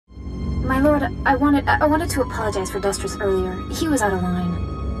lord, I wanted to apologize for Destris earlier. He was out of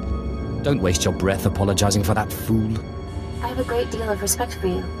line. Don't waste your breath apologizing for that fool. I have a great deal of respect for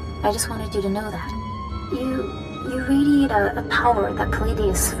you. I just wanted you to know that. You radiate a power that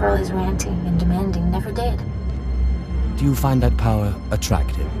Palladius, for all his ranting and demanding, never did. Do you find that power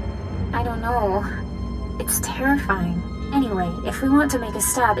attractive? I don't know. It's terrifying. Anyway, if we want to make a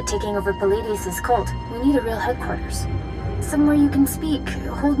stab at taking over Palladius' cult, we need a real headquarters. Somewhere you can speak,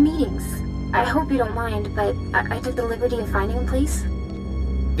 hold meetings. I hope you don't mind, but I took the liberty of finding a place.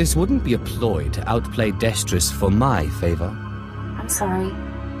 This wouldn't be a ploy to outplay Destris for my favor. I'm sorry.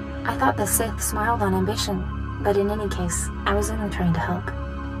 I thought the Sith smiled on ambition, but in any case, I was only trying to help.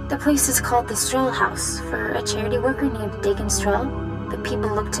 The place is called the Strel House, for a charity worker named Dakin Strel. The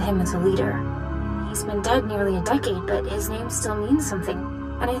people look to him as a leader. He's been dead nearly a decade, but his name still means something,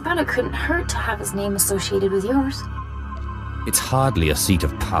 and I thought it couldn't hurt to have his name associated with yours. It's hardly a seat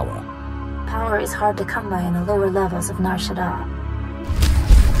of power. Power is hard to come by in the lower levels of Nar Shaddaa.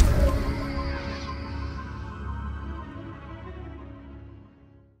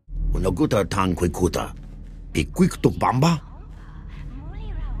 Unaguta tan kwikuta. Pikwiktuk bamba?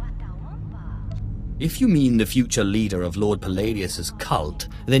 If you mean the future leader of Lord Palladius' cult,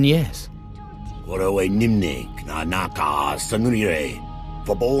 then yes. Orawe nimnik na naka sanurire.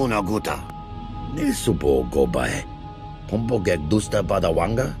 Fabo naguta. Nesupo gobae. Pompo gek dusta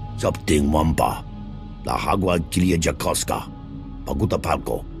badawanga. Sapting wampa. La hagwa kilia jakoska. Paguta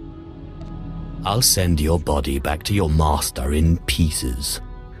palko. I'll send your body back to your master in pieces.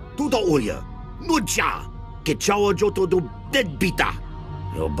 Tuda oya. Nuja. Que chawa joto do deadbita.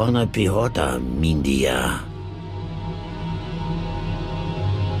 Yobana pihota mindia.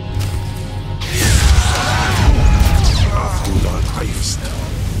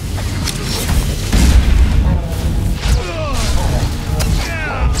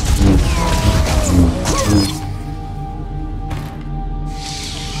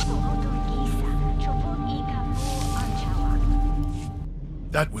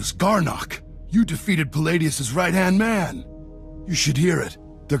 That was Garnock. You defeated Palladius' right-hand man. You should hear it.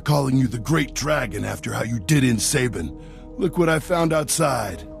 They're calling you the Great Dragon after how you did in Sabin. Look what I found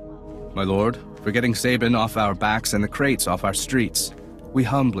outside. My lord, for getting Sabin off our backs and the crates off our streets, we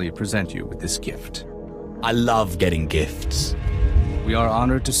humbly present you with this gift. I love getting gifts. We are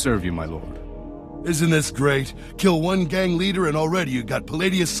honored to serve you, my lord. Isn't this great? Kill one gang leader and already you got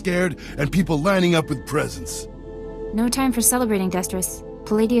Palladius scared and people lining up with presents. No time for celebrating, Destris.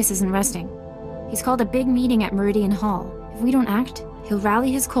 Palladius isn't resting. He's called a big meeting at Meridian Hall. If we don't act, he'll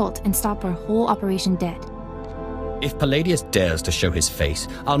rally his cult and stop our whole operation dead. If Palladius dares to show his face,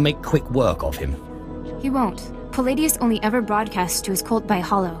 I'll make quick work of him. He won't. Palladius only ever broadcasts to his cult by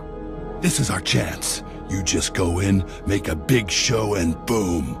hollow. This is our chance. You just go in, make a big show, and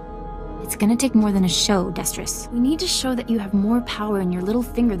boom. It's gonna take more than a show, Destris. We need to show that you have more power in your little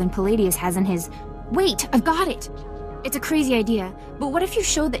finger than Palladius has in his... Wait, I've got it! It's a crazy idea, but what if you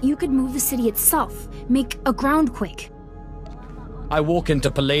showed that you could move the city itself? Make a groundquake? I walk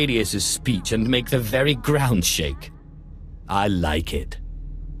into Palladius' speech and make the very ground shake. I like it.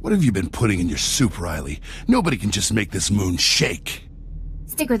 What have you been putting in your soup, Riley? Nobody can just make this moon shake.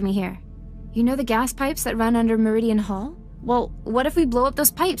 Stick with me here. You know the gas pipes that run under Meridian Hall? Well, what if we blow up those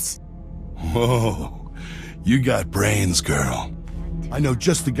pipes? Whoa, you got brains, girl. I know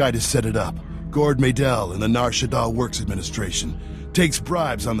just the guy to set it up. Gord Maydell in the Nar Shaddaa Works Administration. Takes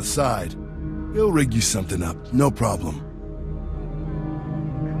bribes on the side. He'll rig you something up, no problem.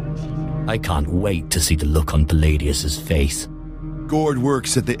 I can't wait to see the look on Palladius' face. Gord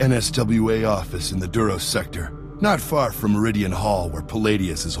works at the NSWA office in the Duros sector, not far from Meridian Hall where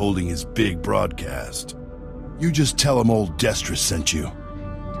Palladius is holding his big broadcast. You just tell him old Destris sent you.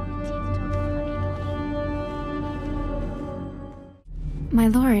 My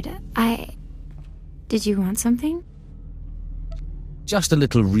lord, Did you want something? Just a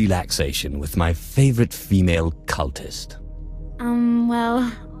little relaxation with my favorite female cultist.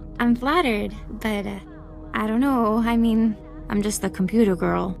 Well, I'm flattered, but, I don't know. I mean, I'm just the computer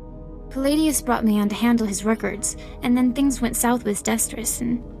girl. Palladius brought me on to handle his records, and then things went south with Destris,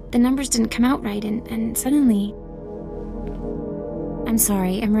 and the numbers didn't come out right, and suddenly... I'm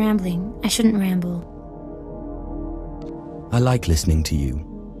sorry, I'm rambling. I shouldn't ramble. I like listening to you.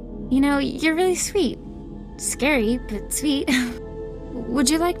 You know, you're really sweet. Scary, but sweet. Would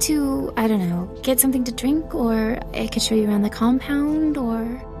you like to, I don't know, get something to drink, or I could show you around the compound,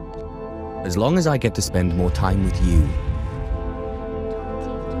 or... As long as I get to spend more time with you.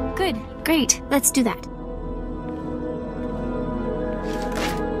 Good, great, let's do that.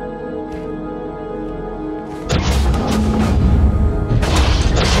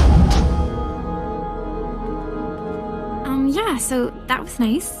 so that was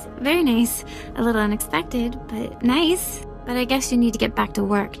nice. Very nice. A little unexpected, but nice. But I guess you need to get back to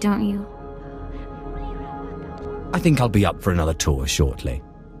work, don't you? I think I'll be up for another tour shortly.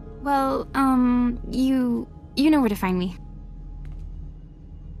 Well, you know where to find me.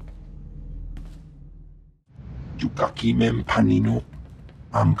 Jukaki mem panino,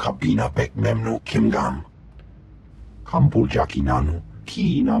 am kabina pek memno kimgam. Kampul jakinanu,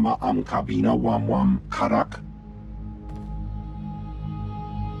 ki nama am kabina wam karak.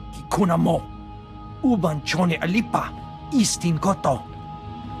 Kikuna mo, uban chone alipa, istin koto.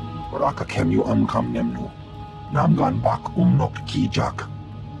 Raka kemyu am kam nemnu, namgan bak umnok kijak.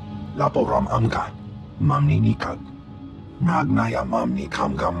 Laporam amga, mamni nikag. Nagnaya mamni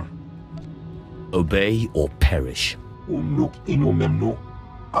kamgam. Obey or perish. Umnuk inu memnu,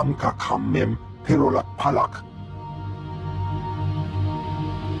 amka kam mem perolak palak.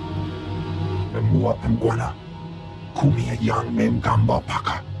 Memua pemguana, kumia yang mem gamba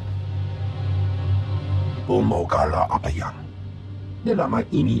paka. Bomogala apayang. Nilama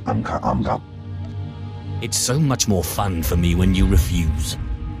ini amka amga. It's so much more fun for me when you refuse.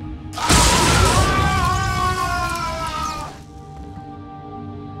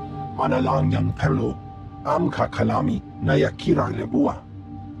 Manalang yang perlo, amka kalami nayakira lebua.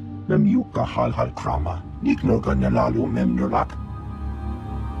 Memyuka hal krama, niknoga nalalu memnolak.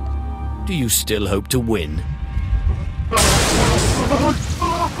 Do you still hope to win?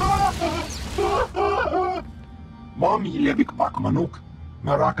 Mami lebik bak manuk,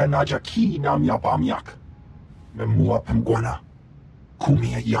 maraka naja ki nam yapamyak. Memua pemguana,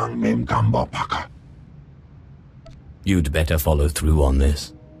 kumia yang mem gamba paka. You'd better follow through on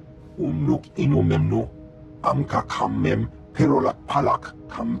this. Umnuk inu memnu, amka kam mem perolak palak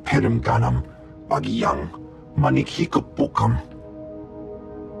kam perem ganam, bagiyang manik hikupukam.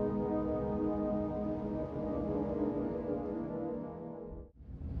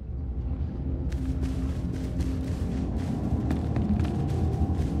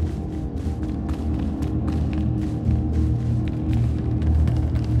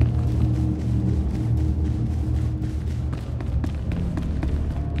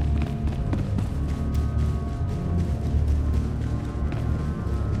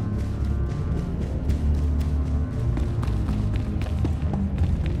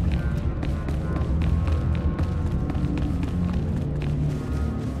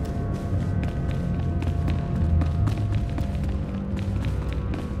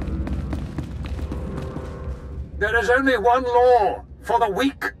 There is only one law for the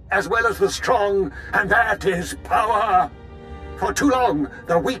weak as well as the strong, and that is power. For too long,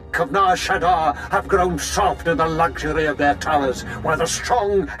 the weak of Nar Shaddaa have grown soft in the luxury of their towers, while the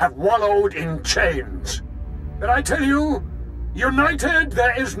strong have wallowed in chains. But I tell you, united,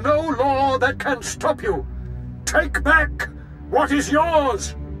 there is no law that can stop you. Take back what is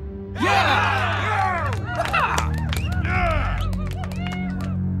yours!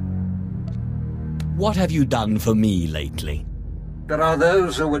 What have you done for me lately? There are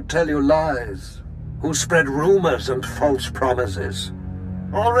those who would tell you lies, who spread rumors and false promises.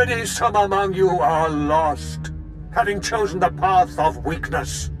 Already some among you are lost, having chosen the path of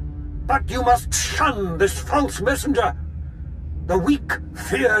weakness. But you must shun this false messenger. The weak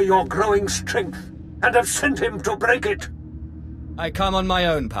fear your growing strength, and have sent him to break it. I come on my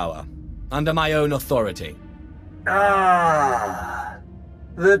own power, under my own authority. Ah,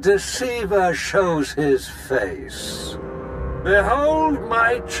 the deceiver shows his face. Behold,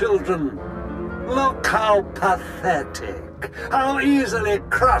 my children, look how pathetic, how easily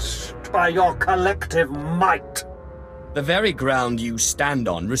crushed by your collective might. The very ground you stand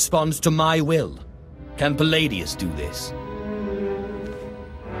on responds to my will. Can Palladius do this?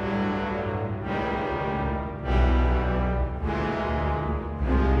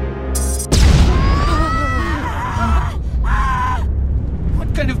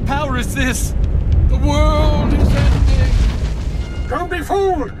 What kind of power is this? The world is ending! Don't be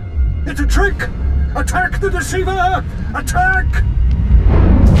fooled! It's a trick! Attack the deceiver! Attack!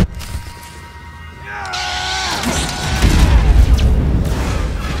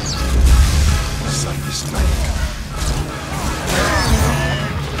 Sight is night.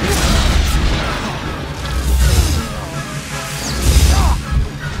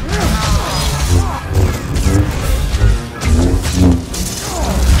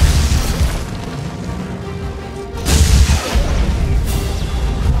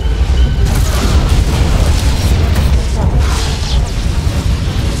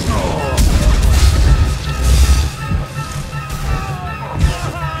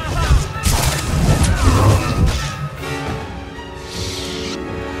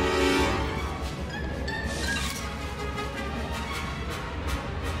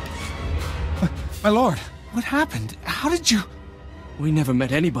 My lord, what happened? How did you... We never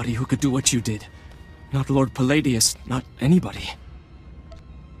met anybody who could do what you did. Not Lord Palladius, not anybody.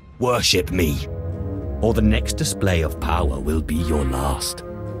 Worship me, or the next display of power will be your last.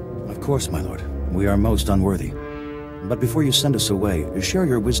 Of course, my lord. We are most unworthy. But before you send us away, share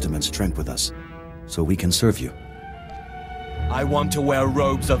your wisdom and strength with us, so we can serve you. I want to wear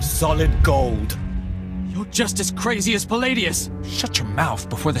robes of solid gold. You're just as crazy as Palladius! Shut your mouth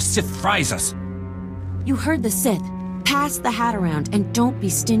before the Sith fries us! You heard the Sith. Pass the hat around and don't be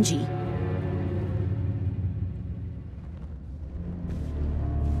stingy.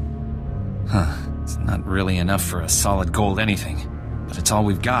 Huh. It's not really enough for a solid gold anything. But it's all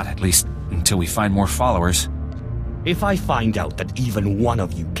we've got, at least until we find more followers. If I find out that even one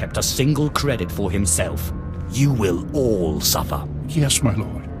of you kept a single credit for himself, you will all suffer. Yes, my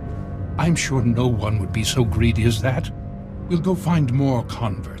lord. I'm sure no one would be so greedy as that. We'll go find more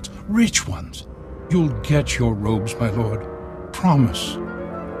converts, rich ones. You'll get your robes, my lord. Promise.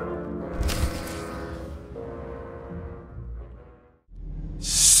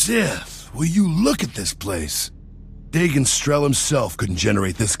 Sith, will you look at this place? Dagon Strel himself couldn't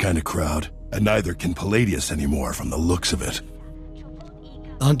generate this kind of crowd, and neither can Palladius anymore from the looks of it.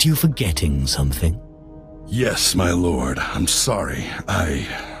 Aren't you forgetting something? Yes, my lord. I'm sorry.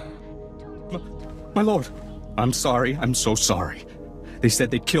 My lord, I'm sorry. I'm so sorry. They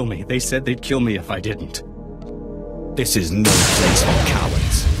said they'd kill me. They said they'd kill me if I didn't. This is no place for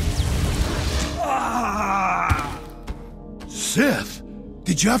cowards. Sith,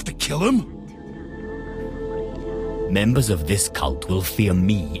 did you have to kill him? Members of this cult will fear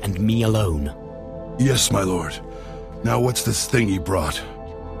me and me alone. Yes, my lord. Now what's this thing he brought?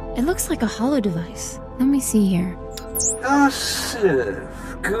 It looks like a hollow device. Let me see here. Ah,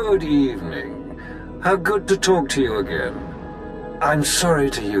 Sith. Good evening. How good to talk to you again. I'm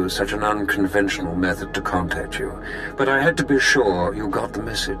sorry to use such an unconventional method to contact you, but I had to be sure you got the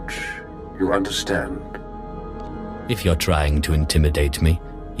message. You understand? If you're trying to intimidate me,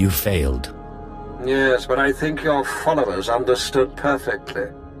 you failed. Yes, but I think your followers understood perfectly.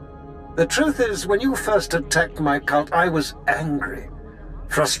 The truth is, when you first attacked my cult, I was angry,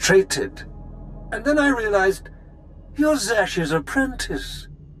 frustrated. And then I realized, you're Zash's apprentice.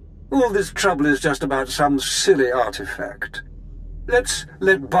 All this trouble is just about some silly artifact. Let's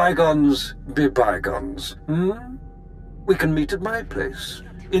let bygones be bygones, We can meet at my place,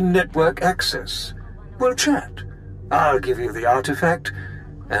 in network access. We'll chat. I'll give you the artifact,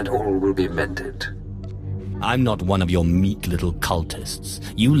 and all will be mended. I'm not one of your meek little cultists.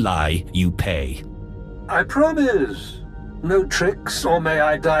 You lie, you pay. I promise. No tricks, or may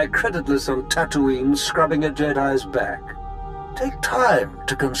I die creditless on Tatooine scrubbing a Jedi's back. Take time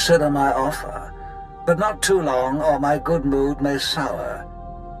to consider my offer, but not too long, or my good mood may sour.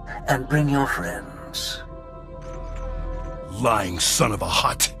 And bring your friends. Lying son of a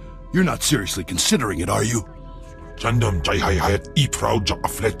hut. You're not seriously considering it, are you? Jandam jayhayat iprau ja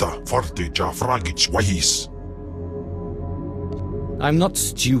afleta forte ja fragich wahis. I'm not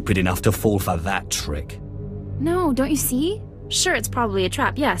stupid enough to fall for that trick. No, don't you see? Sure, it's probably a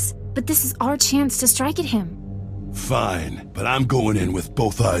trap, yes. But this is our chance to strike at him. Fine, but I'm going in with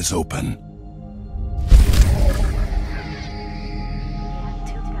both eyes open.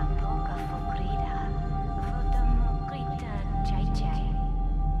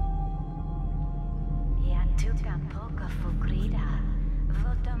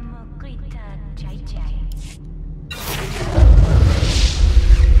 Jai Jai.